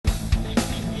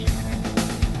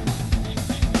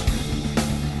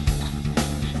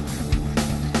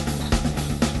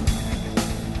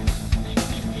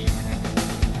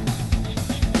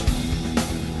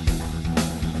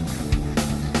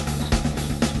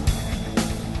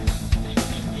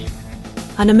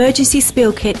An emergency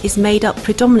spill kit is made up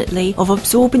predominantly of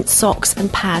absorbent socks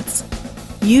and pads.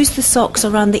 Use the socks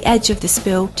around the edge of the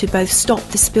spill to both stop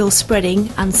the spill spreading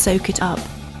and soak it up.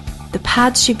 The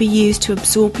pads should be used to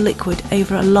absorb liquid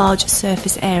over a large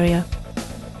surface area.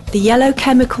 The yellow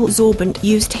chemical sorbent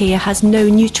used here has no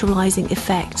neutralizing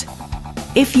effect.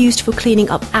 If used for cleaning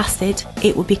up acid,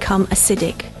 it will become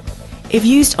acidic. If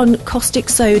used on caustic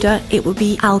soda, it will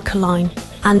be alkaline,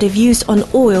 and if used on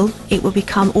oil, it will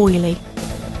become oily.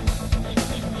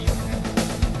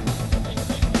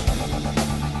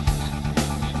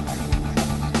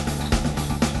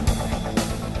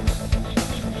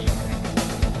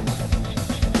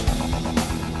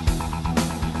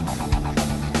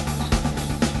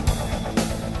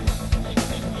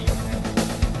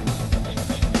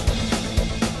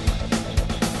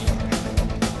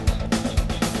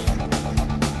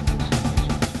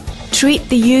 Treat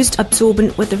the used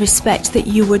absorbent with the respect that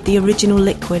you would the original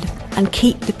liquid, and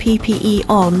keep the PPE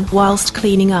on whilst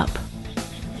cleaning up.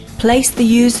 Place the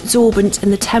used sorbent in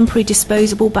the temporary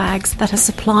disposable bags that are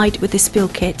supplied with the spill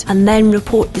kit, and then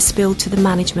report the spill to the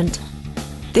management.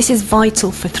 This is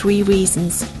vital for 3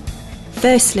 reasons.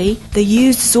 Firstly, the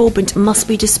used sorbent must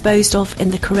be disposed of in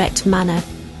the correct manner.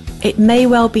 It may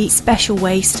well be special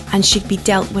waste and should be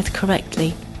dealt with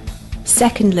correctly.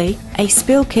 Secondly, a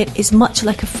spill kit is much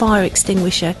like a fire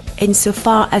extinguisher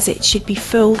insofar as it should be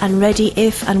full and ready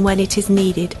if and when it is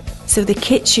needed, so the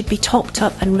kit should be topped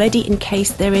up and ready in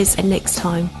case there is a next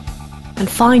time. And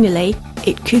finally,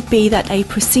 it could be that a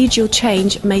procedural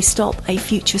change may stop a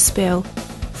future spill.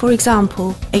 For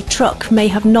example, a truck may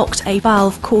have knocked a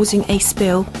valve causing a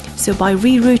spill, so by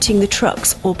rerouting the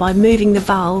trucks or by moving the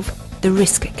valve, the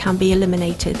risk can be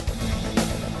eliminated.